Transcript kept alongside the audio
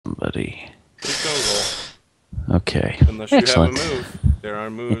Okay. Unless you Excellent. have a move. There are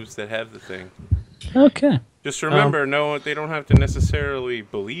moves that have the thing. Okay. Just remember, no, they don't have to necessarily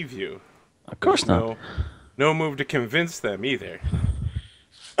believe you. Of There's course not. no move to convince them either.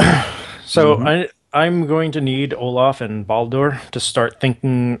 So I'm going to need Olaf and Baldur to start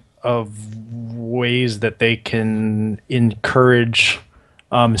thinking of ways that they can encourage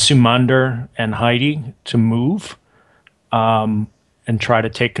Sumander and Heidi to move and try to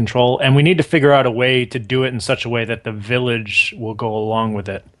take control. And we need to figure out a way to do it in such a way that the village will go along with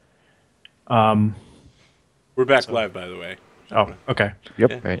it. We're back live, by the way. Oh, okay. Yep.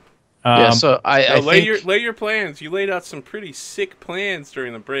 Yeah. Right. Yeah, so No, I think lay your plans. You laid out some pretty sick plans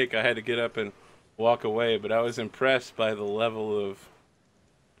during the break. I had to get up and walk away, but I was impressed by the level of.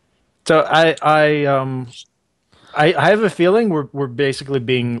 So I have a feeling we're basically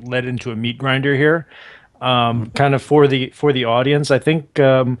being led into a meat grinder here, kind of for the audience. I think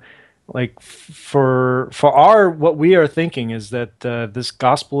like for our what we are thinking is that this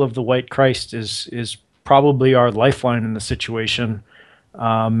gospel of the White Christ is probably our lifeline in the situation,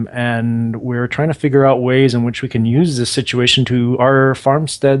 and we're trying to figure out ways in which we can use this situation to our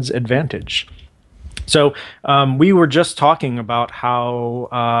farmstead's advantage. So we were just talking about how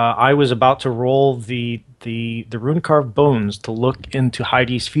I was about to roll the rune carved bones to look into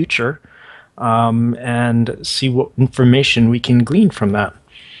Heidi's future and see what information we can glean from that.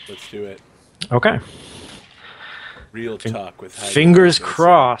 Let's do it. Okay. Real talk with Heidi. Fingers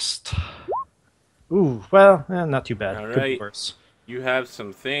crossed. Ooh, well, not too bad. All Could be right. worse. You have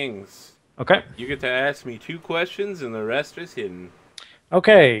some things. Okay. You get to ask me 2 questions, and the rest is hidden.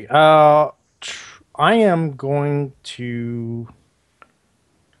 Okay. I am going to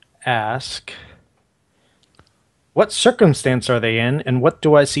ask, what circumstance are they in, and what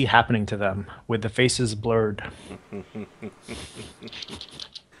do I see happening to them with the faces blurred?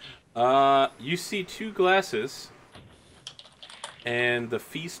 You see 2 glasses and the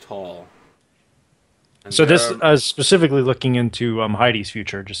feast hall. And So there this are- is specifically looking into Heidi's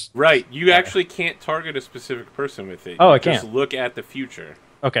future. Just right. You actually can't target a specific person with it. Oh, You I just can't. look at the future.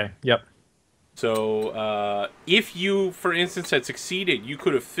 okay. Yep. So, if you, for instance, had succeeded, you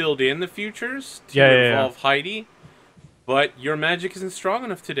could have filled in the futures to Yeah. involve Heidi, but your magic isn't strong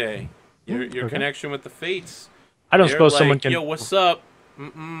enough today. Your okay. connection with the fates. I don't They're suppose like, someone can. Yo, what's up?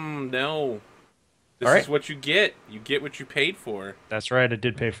 No. This All right. is what you get. You get what you paid for. That's right. I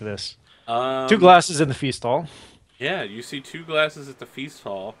did pay for this. 2 Um, glasses in the feast hall. Yeah, you see 2 glasses at the feast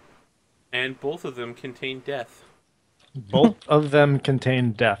hall, and both of them contain death. Both of them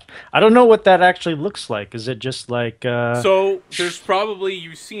contain death. I don't know what that actually looks like. Is it just like? So, there's probably,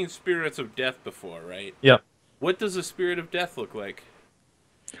 you've seen spirits of death before, right? Yep. What does a spirit of death look like?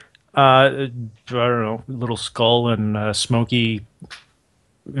 I don't know, little skull and smoky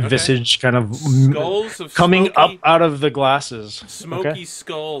visage, kind of Skulls of coming smoky, up out of the glasses. Smoky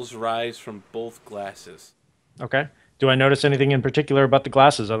skulls rise from both glasses. Okay. Do I notice anything in particular about the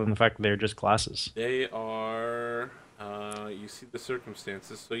glasses other than the fact that they're just glasses? They are, you see the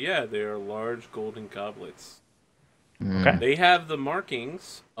circumstances. So yeah, they are large golden goblets. Okay. They have the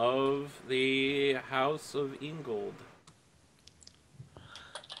markings of the House of Ingold.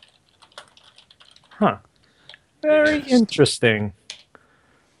 Huh. Very interesting.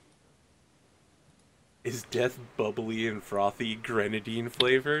 Is death bubbly and frothy grenadine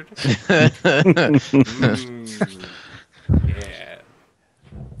flavored? Yeah.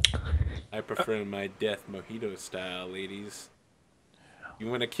 I prefer my death mojito style, ladies. You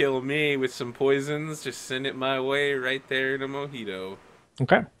want to kill me with some poisons? Just send it my way right there in a mojito.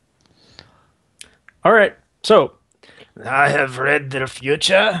 Okay. All right. So, I have read their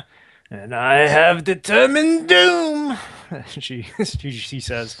future, and I have determined doom. she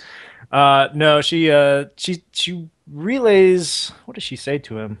says. No, she relays. What does she say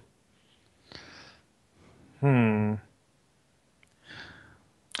to him?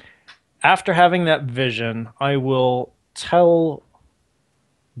 After having that vision, I will tell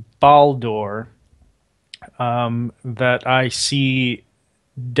Baldur that I see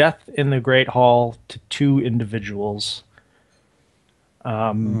death in the Great Hall to 2 individuals.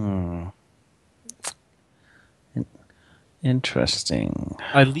 Interesting.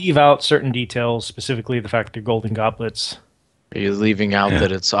 I leave out certain details, specifically the fact they're golden goblets. Are you leaving out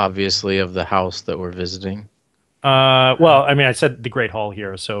that it's obviously of the house that we're visiting? Well, I mean, I said the Great Hall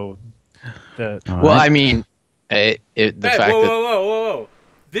here, so the Well, I mean, the Hey, fact whoa, that whoa, whoa, whoa, whoa.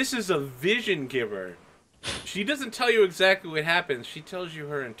 This is a vision giver. She doesn't tell you exactly what happens. She tells you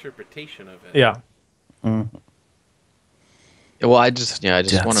her interpretation of it. yeah. well, I just want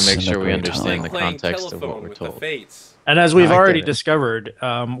to Deaths make in the sure we Great understand Hall. the Playing context of telephone what we're with the told. fates. And as No, we've I get already it. discovered,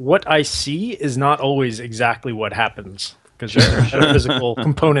 what I see is not always exactly what happens because there's a metaphysical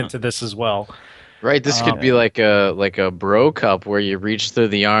component to this as well. Right, this could be like a bro cup where you reach through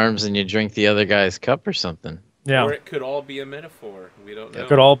the arms and you drink the other guy's cup or something. Yeah, Or it could all be a metaphor. We don't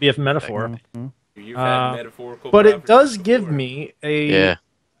could know. all be a metaphor. Mhm. You've had Uh, metaphorical but it prophecies does give before. me Yeah.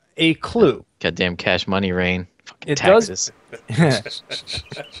 a clue. Goddamn cash money rain. Fucking It does. taxes.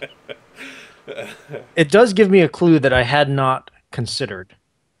 It does give me a clue that I had not considered,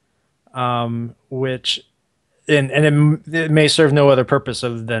 which it may serve no other purpose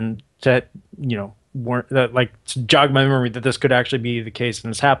other than to like to jog my memory that this could actually be the case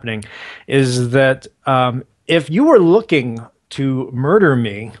and is happening. Is that if you were looking to murder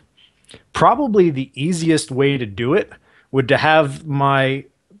me, probably the easiest way to do it would to have my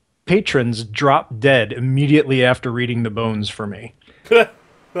patrons drop dead immediately after reading the bones for me.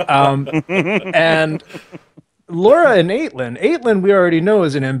 And Laura and Aitlin we already know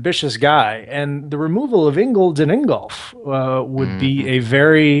is an ambitious guy, and the removal of Ingold and Ingolf would be a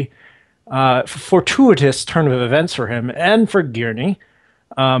very fortuitous turn of events for him and for Gurney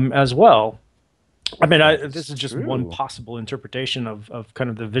as well. I mean, this is just one true. possible interpretation of kind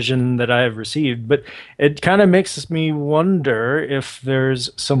of the vision that I have received, but it kind of makes me wonder if there's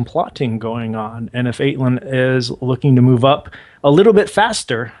some plotting going on and if Aitlin is looking to move up a little bit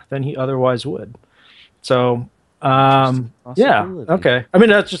faster than he otherwise would. So, yeah, Possibility. okay. I mean,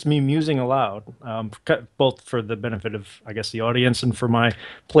 that's just me musing aloud, both for the benefit of, I guess, the audience and for my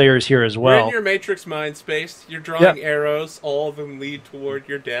players here as You're in well. your Matrix mind space. You're drawing arrows. All of them lead toward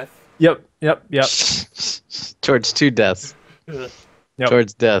your death. Yep. Towards two deaths. Yep.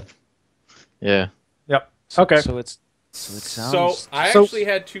 Towards death. Yeah. Yep. Okay. So it So sounds. I actually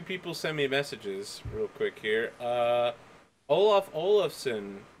had two people send me messages real quick here. Olaf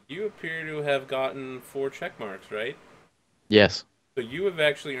Olafsson, you appear to have gotten 4 check marks, right? Yes. So you have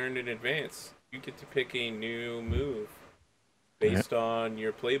actually earned in advance. You get to pick a new move based on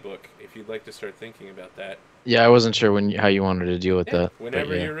your playbook. If you'd like to start thinking about that. Yeah, I wasn't sure how you wanted to deal with that. but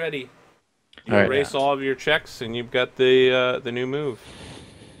Whenever yeah. you're ready. You All right. erase all of your checks, and you've got the new move.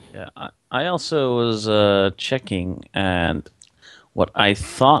 Yeah, I also was checking, and what I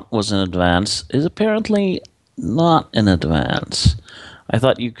thought was in advance is apparently not in advance. I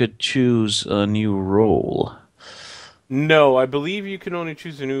thought you could choose a new role. No, I believe you can only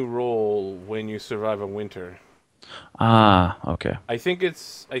choose a new role when you survive a winter. Ah, okay. I think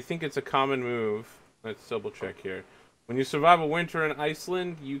it's a common move. Let's double check here. When you survive a winter in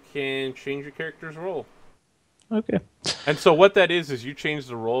Iceland, you can change your character's role. Okay. And so what that is you change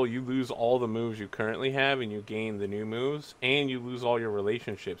the role, you lose all the moves you currently have, and you gain the new moves, and you lose all your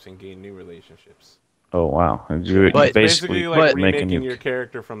relationships and gain new relationships. Oh, wow. You're But- Basically, like but- remaking making your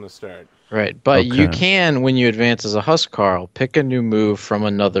character from the start. Right. But you Okay. can, when you advance as a Huskarl, pick a new move from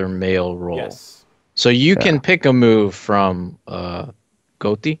another male role. Yes. So you can pick a move from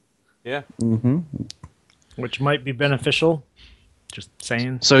Goti. Yeah. Mm-hmm. Which might be beneficial. Just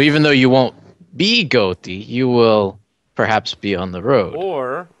saying. So even though you won't be Goti, you will perhaps be on the road.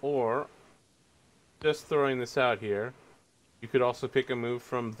 Or, just throwing this out here, you could also pick a move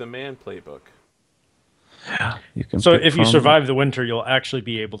from the Man playbook. You can So pick if you from- survive the winter, you'll actually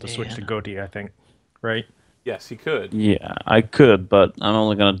be able to switch to Goti, I think. Right? Yes, he could. Yeah, I could, but I'm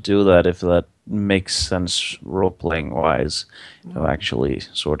only gonna do that if that makes sense role-playing wise. I've actually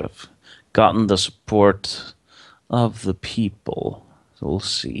sort of gotten the support of the people. So we'll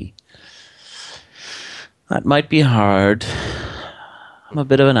see. That might be hard. I'm a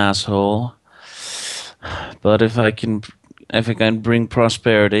bit of an asshole. But if I can bring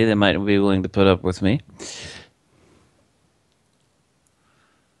prosperity, they might be willing to put up with me.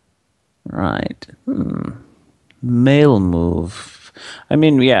 Right. Male move. I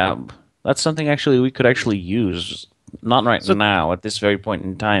mean, yeah, that's something actually we could actually use. Not right now at this very point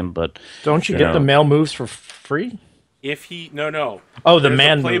in time, but Don't you You get know. the male moves for free? If he no. Oh, the There's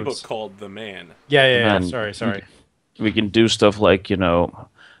man a playbook moves. called the Man. Yeah. Man, Sorry. we can do stuff like,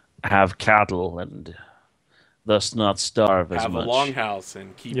 have cattle and thus not starve as Have much. a longhouse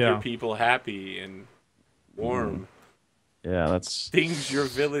and keep Yeah. your people happy and warm. Yeah, that's Things your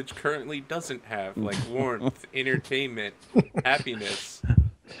village currently doesn't have, like warmth, entertainment, happiness,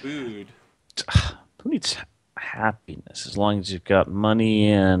 food. who needs happiness as long as you've got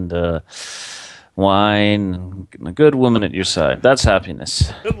money and wine and a good woman at your side. That's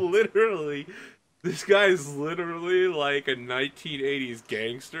happiness. Literally, this guy's literally like a 1980s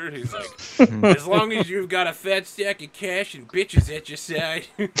gangster. He's like, as long as you've got a fat stack of cash and bitches at your side.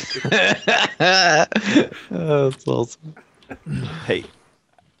 That's awesome. Hey,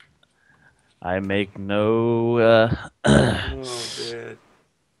 I make no Oh, man.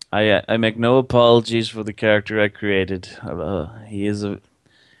 I make no apologies for the character I created. He is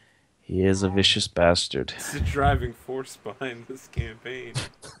a vicious bastard. It's the driving force behind this campaign.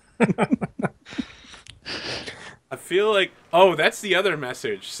 I feel like, oh, that's the other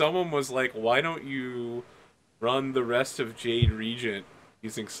message. Someone was like, why don't you run the rest of Jade Regent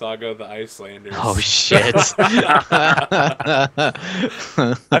using Saga the Icelanders? Oh shit!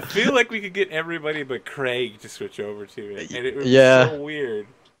 I feel like we could get everybody but Craig to switch over to it, and it would be Yeah. so weird.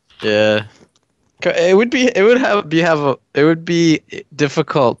 Yeah. It would be it would be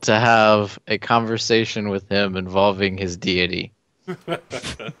difficult to have a conversation with him involving his deity.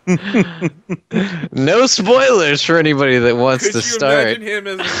 No spoilers for anybody that wants Could to you start. imagine him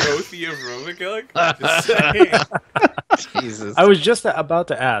as an Othi of Rovagug? Just saying. Jesus. I was just about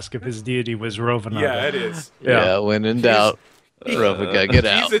to ask if his deity was Rovanaga. Yeah, it is. Yeah, when in doubt, Rovaga, get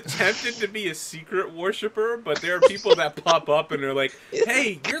out. He's attempted to be a secret worshiper, but there are people that pop up and are like,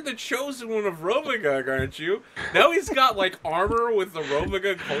 hey, you're the chosen one of Rovagug, aren't you? Now he's got, like, armor with the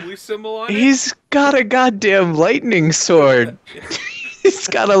Rovagug holy symbol on it. He's got a goddamn lightning sword. He's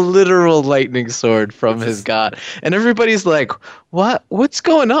got a literal lightning sword from his god. And everybody's like, "What? What's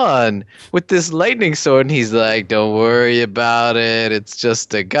going on with this lightning sword?" And he's like, "Don't worry about it. It's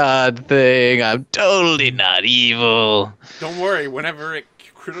just a god thing. I'm totally not evil." Don't worry, whenever it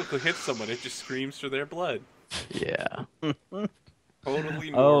critically hits someone, it just screams for their blood. Yeah.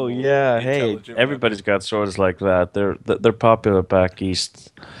 Totally normal. Oh yeah, hey, intelligent everybody's got swords like that. They're popular back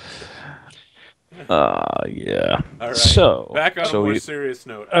east. Yeah. All right. So back on a so more we- serious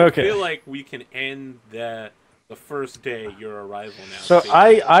note. Okay. I feel like we can end the first day your arrival now. So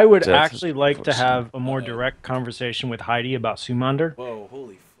safely. I would That's actually like to have a more direct conversation with Heidi about Sumander. Whoa,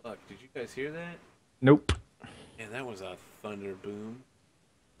 holy fuck. Did you guys hear that? Nope. Man, that was a thunder boom.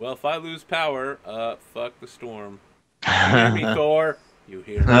 Well, if I lose power, fuck the storm. You hear me, Thor? You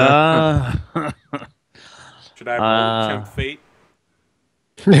hear me? Should I roll tempt fate?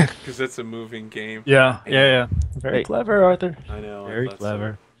 Because that's a moving game. Yeah. Very Hey. clever, Arthur. I know. I Very thought so.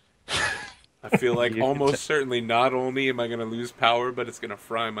 clever. I feel like You almost certainly not only am I going to lose power, but it's going to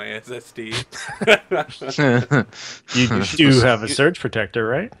fry my SSD. You do have a surge protector,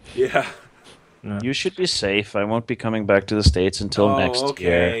 right? Yeah. You should be safe. I won't be coming back to the States until next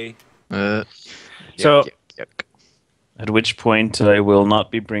year. Okay. So- yuck. At which point I will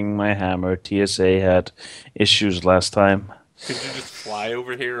not be bringing my hammer. TSA had issues last time. Could you just fly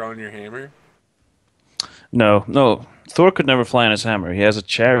over here on your hammer? No. Thor could never fly on his hammer. He has a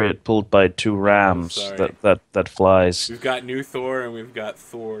chariot pulled by two rams sorry. that flies. We've got new Thor and we've got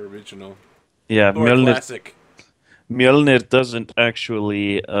Thor original. Yeah, Thor Mjolnir classic. doesn't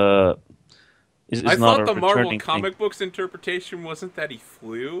actually is I not thought a the Marvel returning comic thing. books interpretation wasn't that he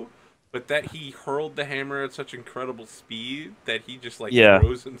flew, but that he hurled the hammer at such incredible speed that he just like Yeah.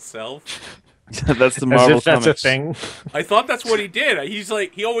 froze himself. That's the As Marvel if that's comics. a thing. I thought that's what he did. He's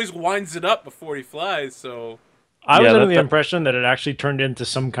like he always winds it up before he flies, so I was Yeah, under that- the that- impression that it actually turned into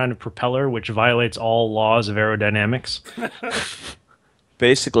some kind of propeller which violates all laws of aerodynamics.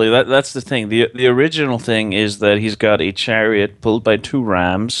 Basically, that's the thing. The original thing is that he's got a chariot pulled by two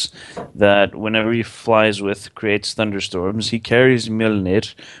rams that whenever he flies with creates thunderstorms. He carries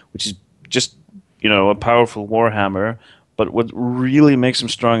Mjolnir, which is just, a powerful warhammer. But what really makes him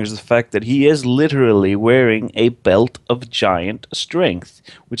strong is the fact that he is literally wearing a belt of giant strength,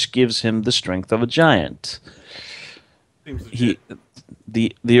 which gives him the strength of a giant. seems legit.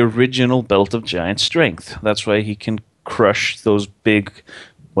 The original belt of giant strength. That's why he can crush those big,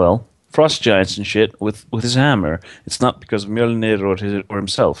 frost giants and shit with his hammer. It's not because of Mjolnir or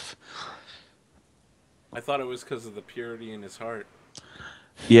himself. I thought it was because of the purity in his heart.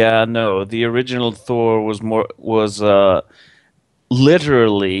 Yeah, no. The original Thor was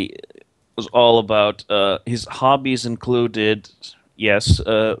literally was all about his hobbies included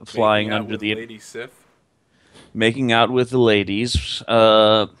flying Making out under with the Lady Sif. making out with the ladies,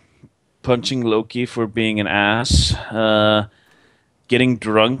 punching Loki for being an ass, getting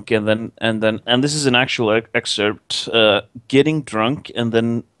drunk, and this is an actual excerpt, getting drunk and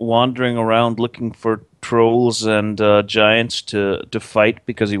then wandering around looking for trolls and giants to fight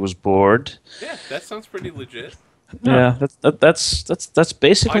because he was bored. Yeah, that sounds pretty legit. Yeah, that's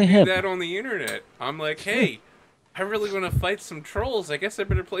basically I do him. that on the internet. I'm like, hey, I really want to fight some trolls. I guess I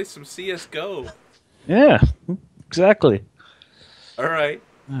better play some CS:GO. Yeah, exactly. All right.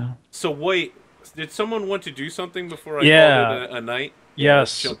 Yeah. So wait, did someone want to do something before I Yeah. called it a night?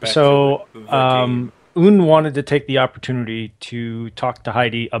 Yes. Jump back So, to the game. Un wanted to take the opportunity to talk to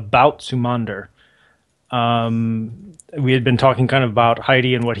Heidi about Sumander. We had been talking kind of about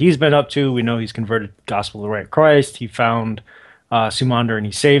Heidi and what he's been up to. We know he's converted to the Gospel of the Right Christ. He found Sumander and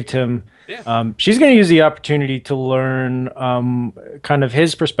he saved him. Yeah. She's going to use the opportunity to learn kind of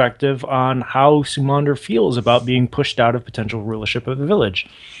his perspective on how Sumander feels about being pushed out of potential rulership of the village.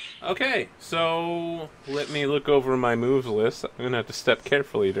 Okay, so let me look over my moves list. I'm gonna have to step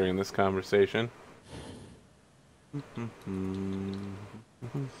carefully during this conversation.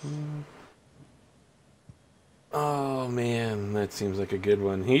 Oh man, that seems like a good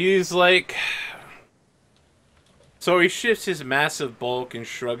one. He's like... So he shifts his massive bulk and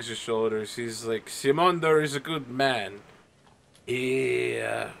shrugs his shoulders. He's like, Simondo is a good man.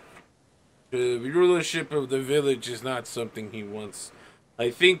 The rulership of the village is not something he wants.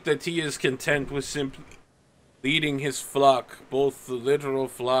 I think that he is content with simply leading his flock, both the literal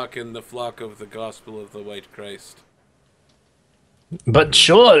flock and the flock of the gospel of the White Christ. But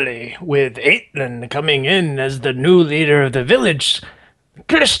surely, with Aitlin coming in as the new leader of the village,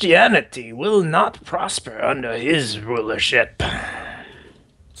 Christianity will not prosper under his rulership.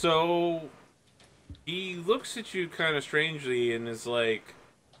 So, he looks at you kind of strangely and is like,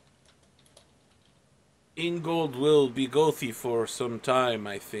 Ingold will be Gothi for some time,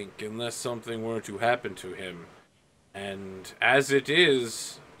 I think, unless something were to happen to him. And as it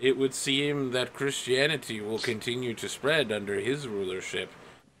is, it would seem that Christianity will continue to spread under his rulership.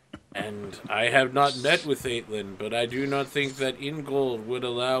 And I have not met with Aitlin, but I do not think that Ingold would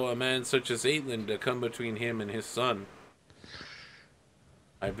allow a man such as Aitlin to come between him and his son.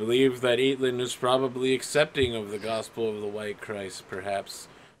 I believe that Aitlin is probably accepting of the gospel of the White Christ, perhaps.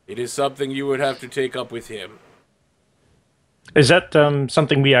 It is something you would have to take up with him. Is that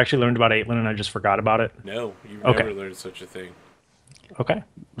something we actually learned about Aitlin and I just forgot about it? No, you've Okay. never learned such a thing. Okay.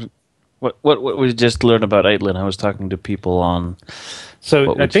 What we just learned about Aitlin? I was talking to people on. So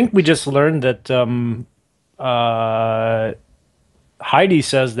What I would think we just learned that Heidi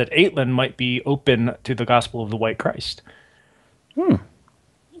says that Aitlin might be open to the gospel of the White Christ.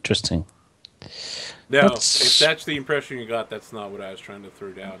 Interesting. No, That's- if that's the impression you got, that's not what I was trying to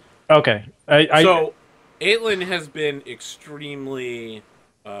throw down. Okay. So, Aitlin has been extremely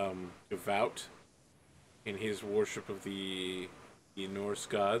devout in his worship of the Norse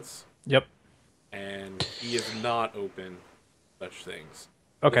gods, Yep. and he is not open to such things.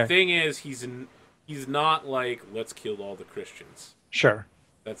 Okay. The thing is, he's not like, let's kill all the Christians. Sure.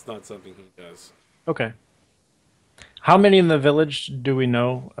 That's not something he does. Okay. How many in the village do we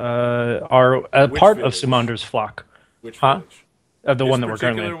know are a Which part village? of Sumander's flock? Which Huh? village? The This one that we're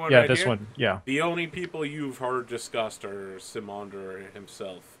currently particular in. one Yeah, right this here? one. Yeah. The only people you've heard discussed are Simonder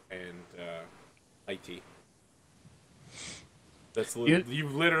himself and IT.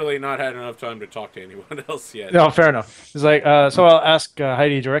 You've literally not had enough time to talk to anyone else yet. No, fair enough. It's like, so I'll ask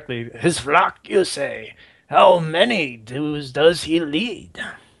Heidi directly. His flock, you say? How many does he lead?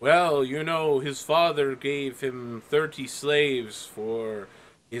 Well, you know, his father gave him 30 slaves for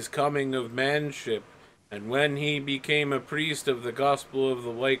his coming of manship, and when he became a priest of the gospel of the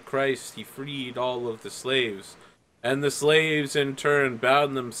White Christ, he freed all of the slaves, and the slaves in turn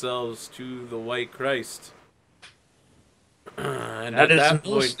bound themselves to the White Christ. And That at is that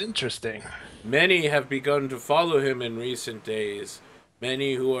most point, interesting. many have begun to follow him in recent days,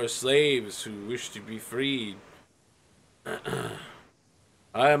 many who are slaves who wish to be freed.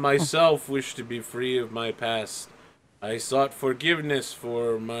 I myself wish to be free of my past. I sought forgiveness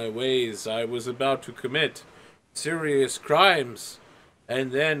for my ways I was about to commit, serious crimes,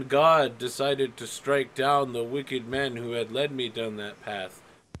 and then God decided to strike down the wicked men who had led me down that path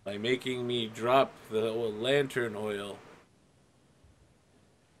by making me drop the lantern oil.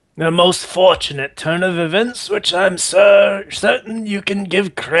 A most fortunate turn of events, which I'm certain you can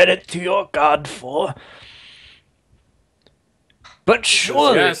give credit to your God for. But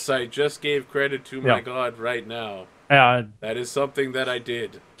surely, Yes, I just gave credit to my Yeah. God right now. yeah. That is something that I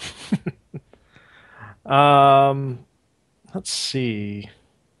did. Let's see.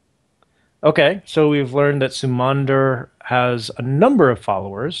 Okay, so we've learned that Sumander has a number of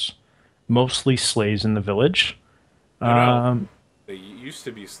followers, mostly slaves in the village. No. They used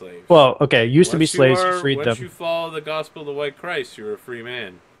to be slaves. Well, okay, used to be Once you slaves, are- you freed Once them. you follow the gospel of the White Christ, you're a free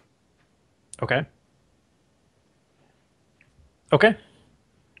man. Okay. Okay.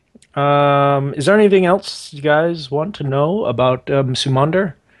 Is there anything else you guys want to know about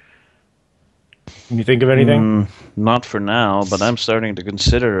Sumander? Can you think of anything? Not for now, but I'm starting to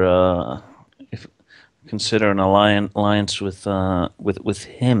consider an alliance with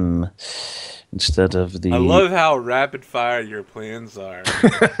him instead of the. I love how rapid fire your plans are.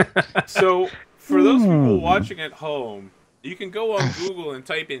 So, for those people watching at home, You can go on Google and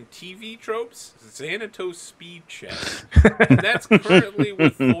type in TV tropes, Xanatos speed chess. And that's currently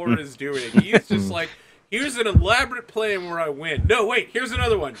what Thor is doing. He's just like, here's an elaborate plan where I win. No, wait, here's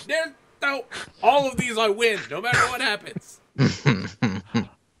another one. No, all of these I win, no matter what happens.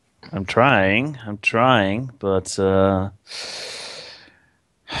 I'm trying, but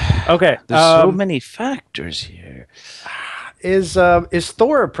Okay. there's so many factors here. Is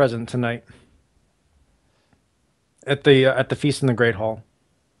Thora present tonight at the feast in the Great Hall?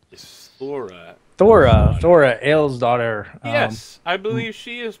 It's Thora. Thora, Ael's daughter. Yes, I believe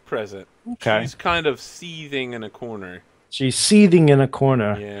she is present. Okay. She's kind of seething in a corner. She's seething in a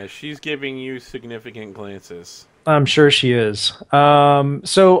corner. Yeah, she's giving you significant glances. I'm sure she is.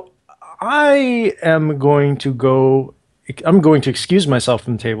 So I am going to go. I'm going to excuse myself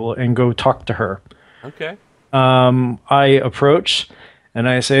from the table and go talk to her. Okay. I approach and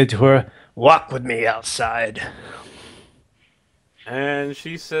I say to her, "Walk with me outside." And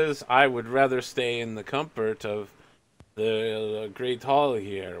she says, I would rather stay in the comfort of the great hall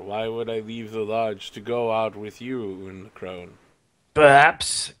here. Why would I leave the lodge to go out with you in the crone?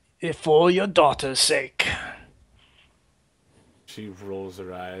 Perhaps if for your daughter's sake. She rolls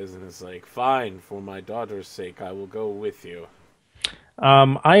her eyes and is like, fine, for my daughter's sake, I will go with you.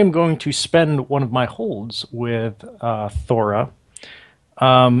 I am going to spend one of my holds with Thora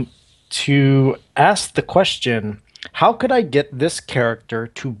to ask the question, how could I get this character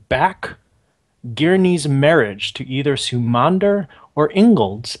to back Gyrni's marriage to either Sumander or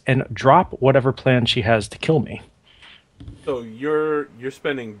Ingold's and drop whatever plan she has to kill me? So you're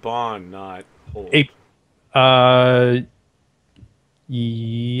spending bond, not hold.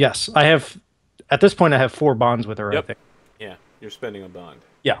 Yes. I have, at this point, I have 4 bonds with her, Yep. I think. Yeah, you're spending a bond.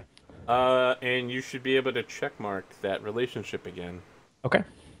 Yeah. And you should be able to checkmark that relationship again. Okay.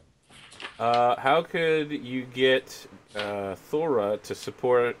 How could you get Thora to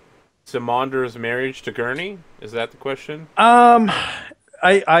support Simander's marriage to Gurney? Is that the question?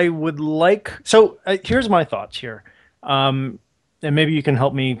 I would like, so here's my thoughts here. And maybe you can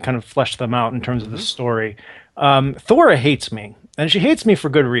help me kind of flesh them out in terms of the story. Thora hates me, and she hates me for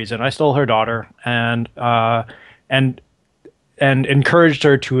good reason. I stole her daughter and encouraged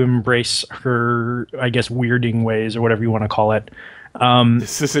her to embrace her, I guess, weirding ways or whatever you want to call it.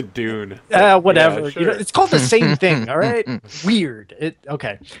 This isn't Dune. Whatever. Yeah, sure. You know, it's called the same thing. All right. Weird.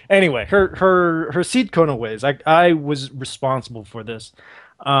 Okay. Anyway, her seed kernel ways. I was responsible for this.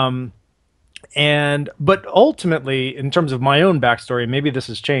 But ultimately, in terms of my own backstory, maybe this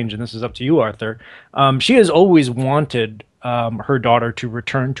has changed, and this is up to you, Arthur. She has always wanted her daughter to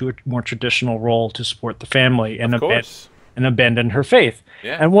return to a more traditional role to support the family and abandon her faith.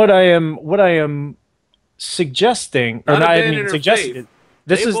 Yeah. And what I am suggesting, or Not not, I abandon mean, her suggesting. faith.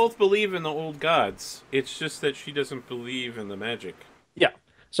 This They is both believe in the old gods. It's just that she doesn't believe in the magic. yeah.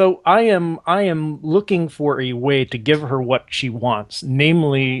 So I am looking for a way to give her what she wants,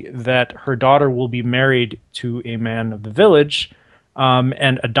 namely that her daughter will be married to a man of the village,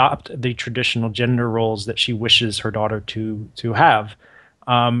 and adopt the traditional gender roles that she wishes her daughter to have.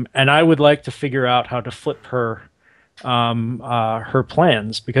 And I would like to figure out how to flip her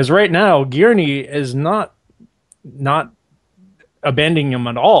plans, because right now Gyrni is not abandoning him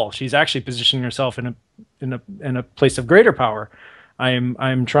at all. She's actually positioning herself in a place of greater power.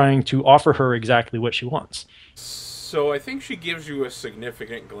 I'm trying to offer her exactly what she wants. So I think she gives you a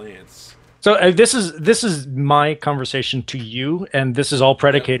significant glance. So this is my conversation to you, and this is all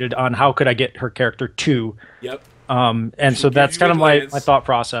predicated on how could I get her character to. Yep. And so that's kind of my thought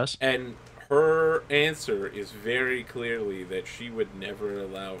process. And her answer is very clearly that she would never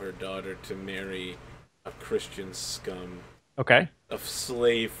allow her daughter to marry a Christian scum. Okay. A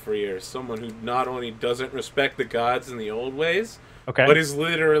slave freer, someone who not only doesn't respect the gods in the old ways, Okay. but is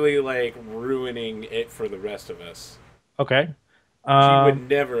literally like ruining it for the rest of us. Okay. She would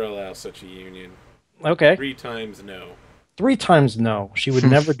never allow such a union. Okay. 3 times no. 3 times no. She would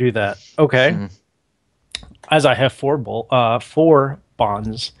never do that. Okay. As I have 4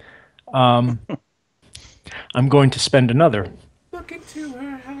 bonds, I'm going to spend another. Look into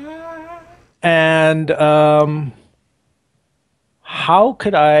her eyes. And how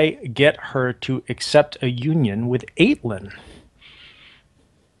could I get her to accept a union with Aitlin?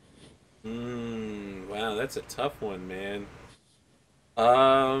 Wow, that's a tough one, man.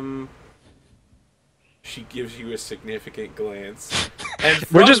 She gives you a significant glance. And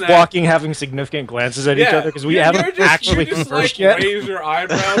We're from just that, walking, having significant glances at each other because we haven't actually you just, conversed like, yet. raise your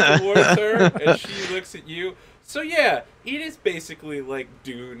eyebrow towards her, and she looks at you. So yeah, it is basically like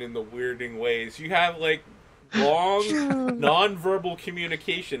Dune in the weirding ways. You have like long, non-verbal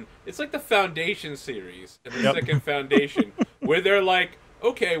communication. It's like the Foundation series and the Yep. second Foundation, where they're like,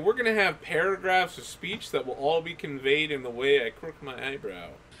 okay, we're going to have paragraphs of speech that will all be conveyed in the way I crook my eyebrow.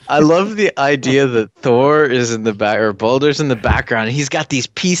 I love the idea that Thor is in the back, or Boulder's in the background. And he's got these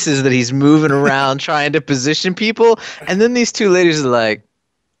pieces that he's moving around trying to position people. And then these two ladies are like,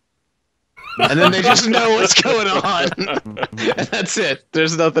 and then they just know what's going on. And that's it.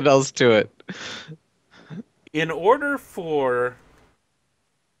 There's nothing else to it. In order for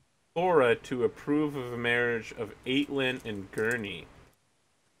Thora to approve of a marriage of Aitlin and Gurney,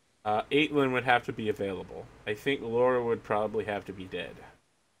 Aitlin would have to be available. I think Laura would probably have to be dead.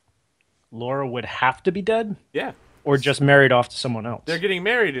 Laura would have to be dead, Yeah. or just married off to someone else. They're getting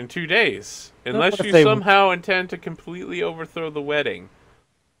married in 2 days. Unless what if you they- somehow intend to completely overthrow the wedding,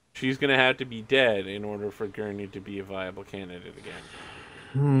 she's going to have to be dead in order for Gurney to be a viable candidate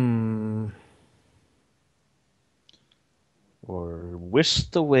again. Or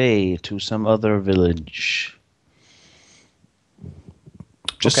whisked away to some other village.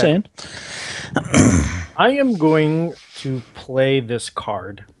 Just Okay. saying. I am going to play this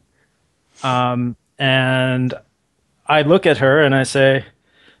card. And I look at her and I say,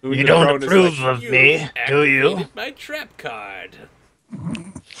 Who You the don't throne is approve of "You me, do you?" activated my trap card.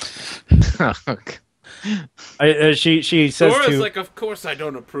 she says Thora's to, like, of course I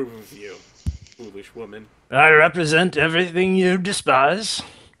don't approve of you, foolish woman. I represent everything you despise.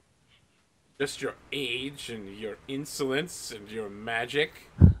 Just your age and your insolence and your magic.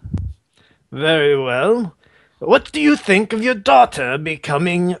 Very well. What do you think of your daughter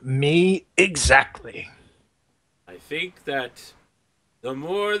becoming me exactly? I think that the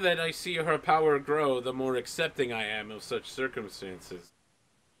more that I see her power grow, the more accepting I am of such circumstances.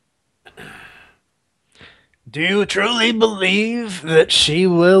 Do you truly believe that she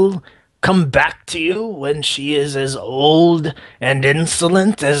will come back to you when she is as old and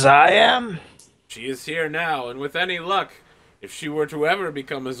insolent as I am? She is here now, and with any luck, if she were to ever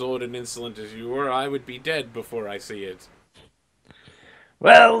become as old and insolent as you were, I would be dead before I see it.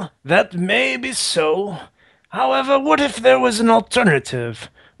 Well, that may be so. However, what if there was an alternative?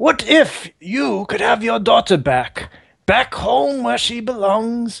 What if you could have your daughter back home where she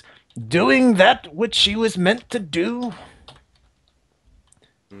belongs, doing that which she was meant to do?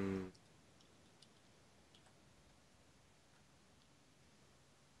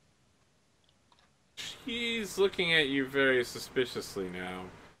 He's looking at you very suspiciously now,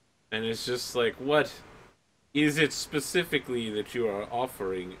 and it's just like, what is it specifically that you are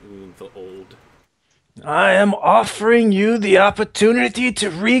offering the old? I am offering you the opportunity to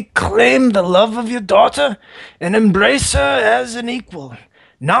reclaim the love of your daughter and embrace her as an equal,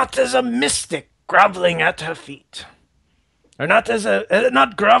 not as a mystic groveling at her feet. Or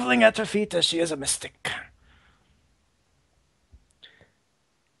not groveling at her feet as she is a mystic.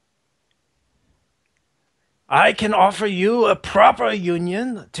 I can offer you a proper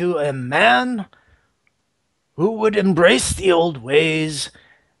union to a man who would embrace the old ways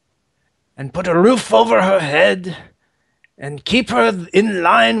and put a roof over her head and keep her in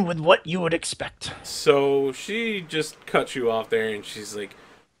line with what you would expect. So she just cut you off there, and she's like,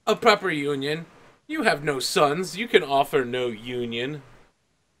 a proper union? You have no sons. You can offer no union.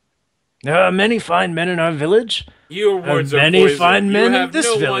 There are many fine men in our village. Your words are many poison. fine men you in have this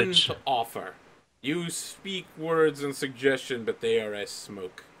no village. one to offer. You speak words and suggestion, but they are as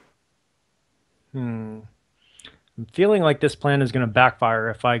smoke. I'm feeling like this plan is going to backfire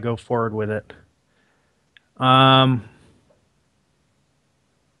if I go forward with it.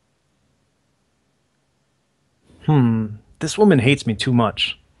 This woman hates me too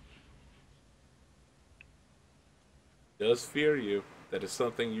much. Does fear you. That is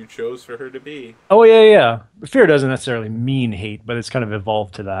something you chose for her to be. Oh, yeah. Fear doesn't necessarily mean hate, but it's kind of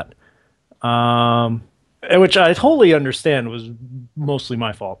evolved to that. Which I totally understand was mostly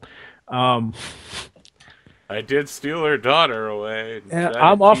my fault. I did steal her daughter away. And tried to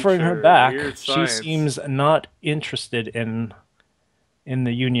I'm teach offering her back. weird She science. seems not interested in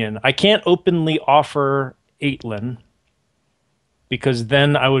the union. I can't openly offer Aitlin because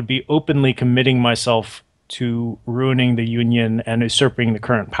then I would be openly committing myself to ruining the union and usurping the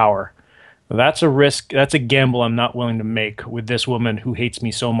current power. That's a risk. That's a gamble I'm not willing to make with this woman who hates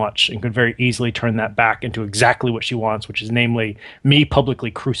me so much and could very easily turn that back into exactly what she wants, which is namely me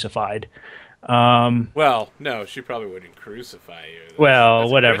publicly crucified. Well, no, she probably wouldn't crucify you. That's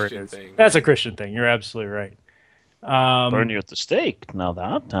a Whatever it Christian is. thing. That's a Christian thing. You're absolutely right. Burn you at the stake. Now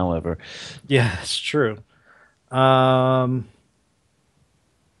that, however. Yeah, it's true. Do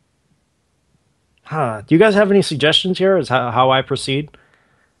you guys have any suggestions here as how I proceed?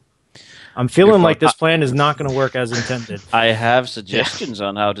 I'm feeling like this I, plan is not going to work as intended. I have suggestions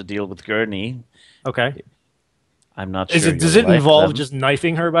on how to deal with Gurney. Okay. I'm not Is sure it? Does you'll it like involve them. just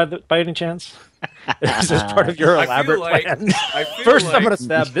knifing her by any chance? Is this part of your I feel elaborate like plan? I feel First, I'm like going to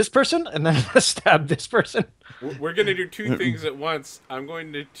stab this person, and then I'm going to stab this person. we're gonna do two things at once. I'm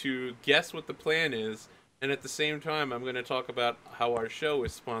going to guess what the plan is, and at the same time, I'm going to talk about how our show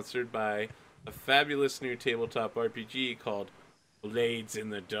is sponsored by a fabulous new tabletop RPG called Blades in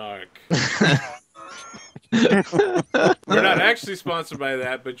the Dark. We're not actually sponsored by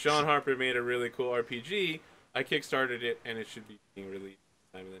that, but John Harper made a really cool RPG. I kickstarted it, and it should be being released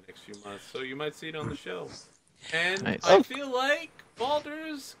sometime in the next few months, so you might see it on the show. And Nice. I feel like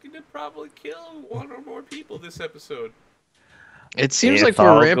Balder's gonna probably kill one or more people this episode. It seems If like we're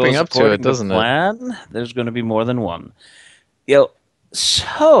all ramping goes up to according it, doesn't it? plan, there's going to be more than one. Yo,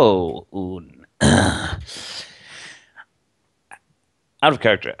 so Un, out of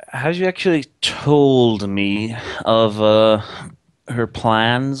character, has you actually told me of her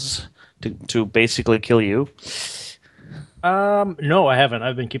plans to basically kill you? No, I haven't.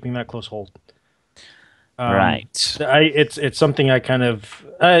 I've been keeping that close hold. Right. It's something I kind of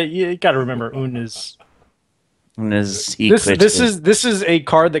you got to remember. Un is And is this is a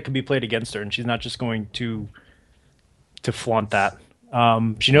card that can be played against her, and she's not just going to flaunt that.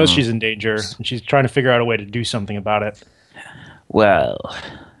 She knows she's in danger, and she's trying to figure out a way to do something about it. Well,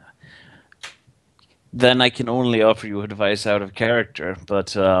 then I can only offer you advice out of character,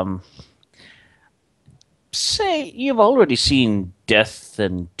 but say you've already seen death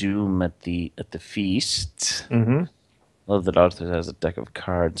and doom at the feast. Mm-hmm. Love that Arthur has a deck of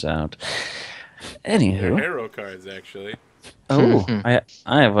cards out. They're Anywho, hero cards, actually. oh, I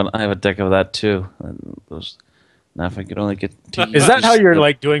have a deck of that too. And those, now if I could only get to Is that how use you're the-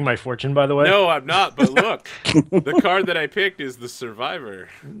 like doing my fortune? By the way, No, I'm not. But look, the card that I picked is the Survivor.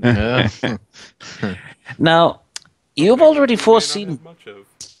 Yeah. Now, you've already May not foreseen have much of.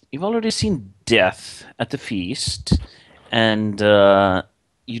 you've already seen death at the feast, and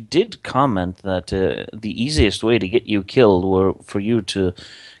you did comment that the easiest way to get you killed were for you to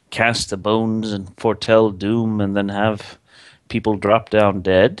cast the bones and foretell doom, and then have people drop down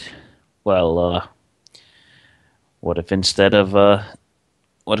dead. Well, what if instead of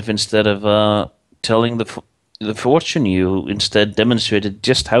telling the fortune, you instead demonstrated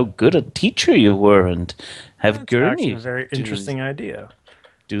just how good a teacher you were, and have that's actually Gurney a very interesting idea.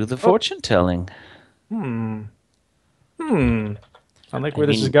 do the fortune telling. I like where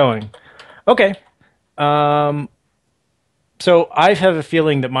this is mean- going. Okay. So I have a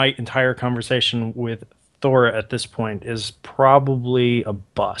feeling that my entire conversation with Thora at this point is probably a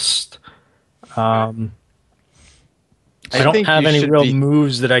bust. I don't think have you any should real be-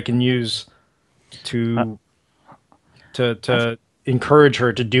 moves that I can use to encourage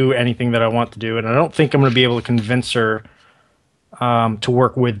her to do anything that I want to do, and I don't think I'm going to be able to convince her to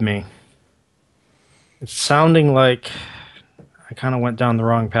work with me. It's sounding like I kind of went down the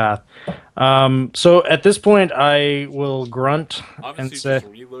wrong path. So at this point, I will grunt and Obviously, say,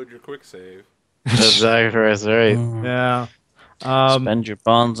 just reload your quick save. That's right. "Yeah." Spend your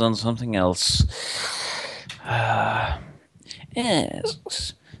bonds on something else.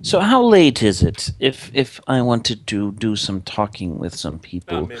 Yes. So how late is it? If I wanted to do some talking with some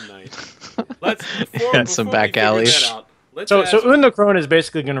people. About midnight. Let's before, And some before we back figure alleys. that out, let's So ask- Una Crone is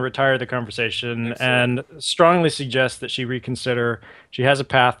basically going to retire the conversation Excellent. and strongly suggest that she reconsider. She has a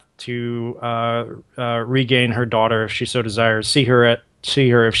path to regain her daughter if she so desires. See her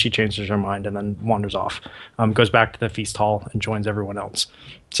if she changes her mind, and then wanders off. Goes back to the feast hall and joins everyone else.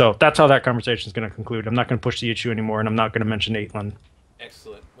 So that's how that conversation is going to conclude. I'm not going to push the issue anymore, and I'm not going to mention Aitlin.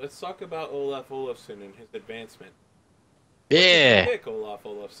 Excellent. Let's talk about Olaf Olafsson and his advancement. Yeah. Pick Olaf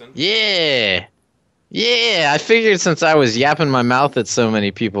Olafsson. Yeah. Yeah. I figured since I was yapping my mouth at so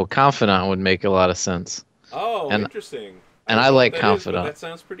many people, Confidant would make a lot of sense. Oh, And- interesting. and don't I know like what that is, but Confidant. that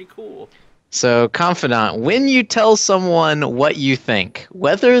sounds pretty cool. So, Confidant, when you tell someone what you think,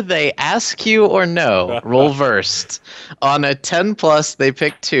 whether they ask you or no, roll versed. On a 10 plus, they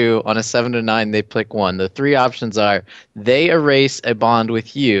pick 2. On a 7 to 9, they pick 1. The 3 options are they erase a bond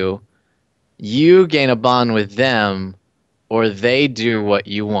with you, you gain a bond with them, or they do what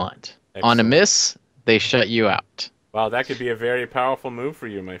you want. On a Excellent. miss, they shut you out. Wow, that could be a very powerful move for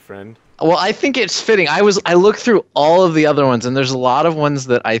you, my friend. Well, I think it's fitting. I looked through all of the other ones, and there's a lot of ones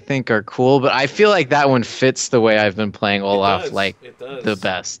that I think are cool, but I feel like that one fits the way I've been playing Olaf does. like It does. the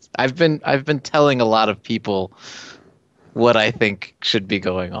best. I've been telling a lot of people what I think should be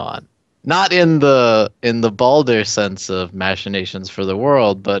going on. Not in the Balder sense of machinations for the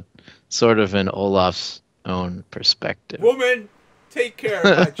world, but sort of in Olaf's own perspective. Woman, take care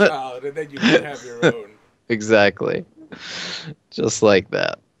of my child, and then you can have your own. Exactly. Just like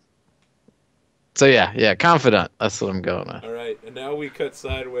that. So yeah, confidant. That's what I'm going with. All right, and now we cut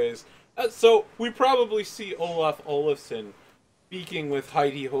sideways. So we probably see Olaf Olafsson speaking with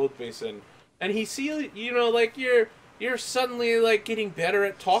Heidi Holdbasen, and he see like you're suddenly like getting better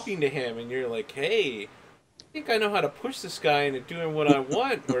at talking to him, and you're like, hey, I think I know how to push this guy into doing what I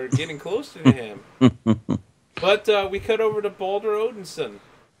want or getting closer to him. But we cut over to Baldur Odinson,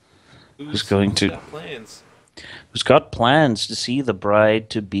 who's got plans. Who's got plans to see the bride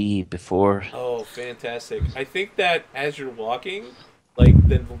to be before? Oh, fantastic! I think that as you're walking, like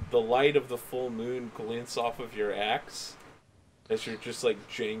the light of the full moon glints off of your axe as you're just like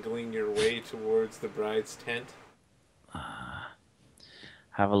jangling your way towards the bride's tent.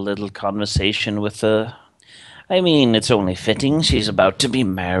 Have a little conversation with the. I mean, it's only fitting. She's about to be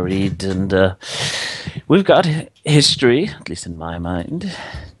married, and we've got history, at least in my mind.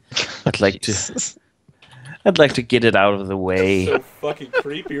 I'd like to. I'd like to get it out of the way. That's so fucking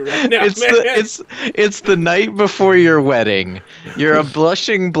creepy right now, it's the night before your wedding. You're a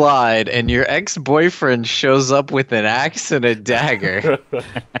blushing bride, and your ex-boyfriend shows up with an axe and a dagger.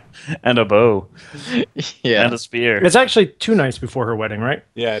 And a bow. Yeah. And a spear. It's actually 2 nights before her wedding, right?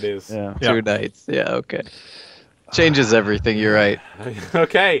 Yeah, it is. Yeah. 2 nights. Yeah, okay. Changes everything, you're right.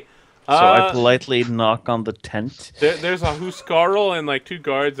 Okay. So I politely knock on the tent. There's a Huskarl and like 2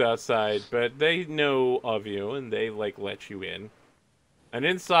 guards outside, but they know of you and they like let you in. And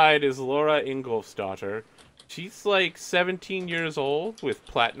inside is Laura Ingolfsdottir. She's like 17 years old with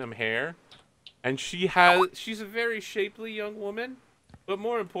platinum hair, and she's a very shapely young woman, but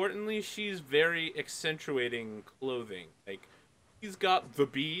more importantly, she's very accentuating clothing. Like she's got the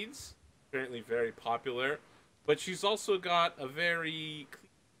beads, apparently very popular, but she's also got a very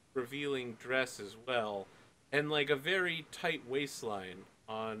revealing dress as well, and like a very tight waistline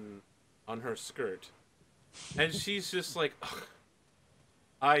on her skirt. And she's just like, ugh,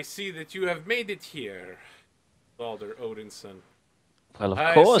 I see that you have made it here, Baldur Odinson. Well, of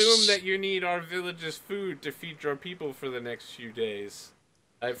I course. assume that you need our village's food to feed your people for the next few days.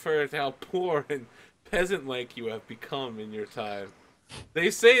 I've heard how poor and peasant-like you have become in your time.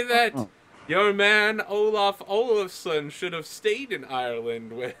 They say that your man Olaf Olafsson should have stayed in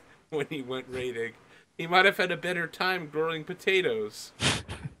Ireland when he went raiding. He might have had a better time growing potatoes.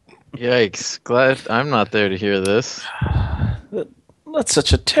 Yikes. Glad I'm not there to hear this. That's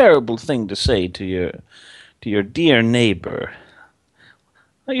such a terrible thing to say to your dear neighbor.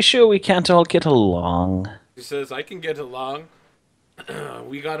 Are you sure we can't all get along? He says, I can get along.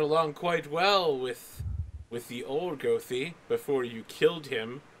 We got along quite well with the old Gothi before you killed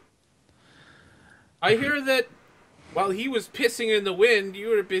him. I hear that while he was pissing in the wind, you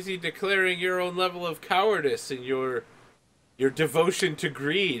were busy declaring your own level of cowardice and your devotion to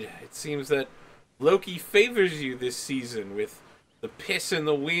greed. It seems that Loki favors you this season with the piss in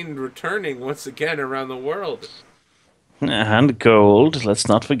the wind returning once again around the world. And gold, let's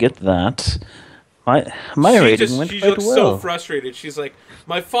not forget that. My rating went she quite looks well. so frustrated. She's like,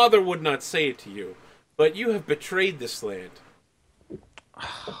 my father would not say it to you, but you have betrayed this land.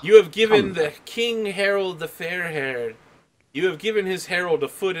 You have given the King Harold the Fair-Haired, you have given his herald a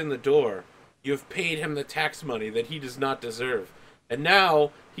foot in the door. You have paid him the tax money that he does not deserve. And now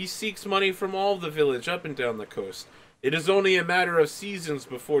he seeks money from all the village up and down the coast. It is only a matter of seasons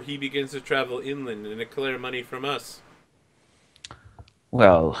before he begins to travel inland and declare money from us.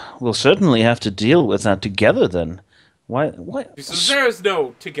 Well, we'll certainly have to deal with that together then. Why? He says, there is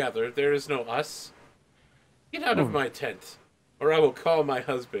no together, there is no us. Get out of my tent, or I will call my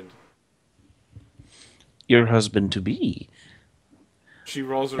husband. Your husband-to-be. She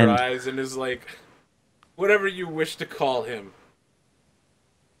rolls her eyes and is like, whatever you wish to call him.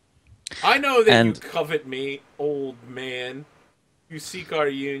 I know that you covet me, old man. You seek our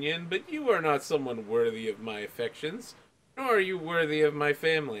union, but you are not someone worthy of my affections, nor are you worthy of my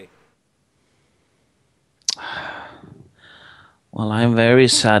family. Well, I'm very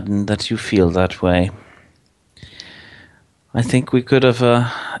saddened that you feel that way. I think we could have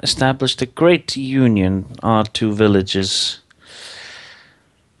established a great union, our 2 villages.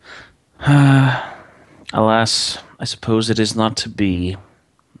 Alas, I suppose it is not to be.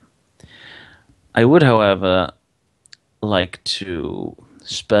 I would, however, like to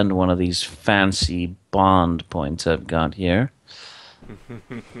spend one of these fancy bond points I've got here.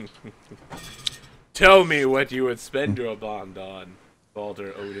 Tell me what you would spend your bond on,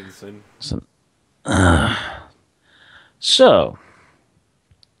 Baldur Odinson. So,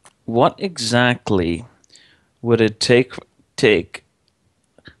 what exactly would it take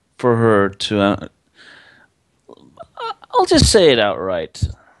for her to... I'll just say it outright.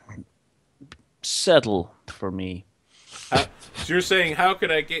 Settle for me. So you're saying, how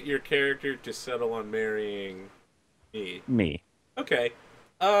could I get your character to settle on marrying me? Me. Okay.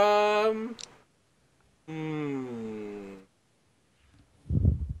 Hmm.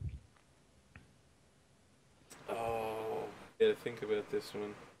 Oh, gotta think about this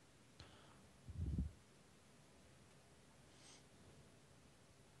one.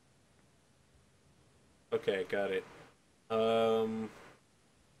 Okay, got it.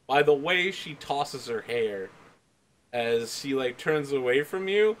 By the way she tosses her hair as she like turns away from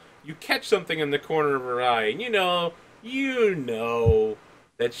you, you catch something in the corner of her eye, and you know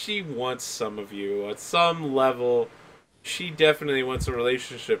that she wants some of you at some level. She definitely wants a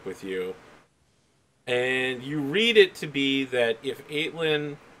relationship with you, and you read it to be that if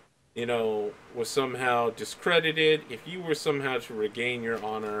Aitlin, was somehow discredited, if you were somehow to regain your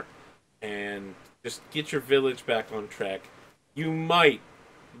honor and just get your village back on track, you might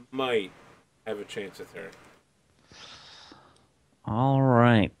have a chance with her. All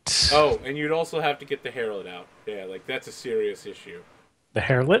right. Oh, and you'd also have to get the Herald out. Yeah, like that's a serious issue. The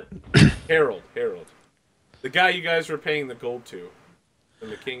Hairlet? Herald. The guy you guys were paying the gold to.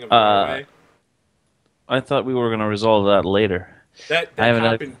 From the King of Norway. I thought we were going to resolve that later. That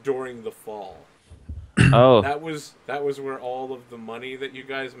happened during the fall. Oh. That was where all of the money that you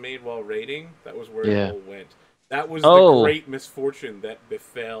guys made while raiding, that was where it all went. That was the great misfortune that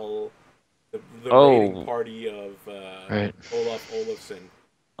befell the raiding party of Olaf Olafsson.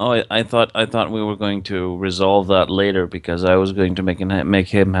 Oh, I thought we were going to resolve that later because I was going to make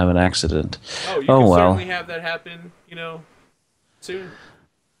him have an accident. Oh, you can certainly have that happen, soon.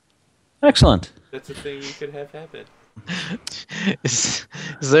 Excellent. That's a thing you could have happen. Is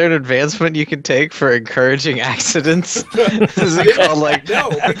there an advancement you can take for encouraging accidents? Is it called no,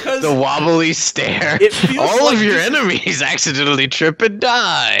 because the wobbly stare? All of your enemies accidentally trip and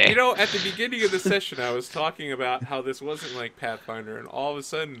die. At the beginning of the session, I was talking about how this wasn't like Pathfinder, and all of a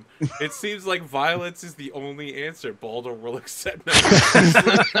sudden, it seems like violence is the only answer. Baldur will accept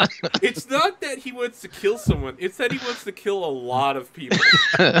that. It's not that he wants to kill someone; it's that he wants to kill a lot of people.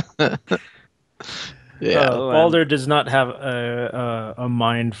 Yeah, Baldur does not have a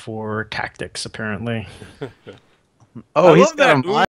mind for tactics, apparently. He's got a mind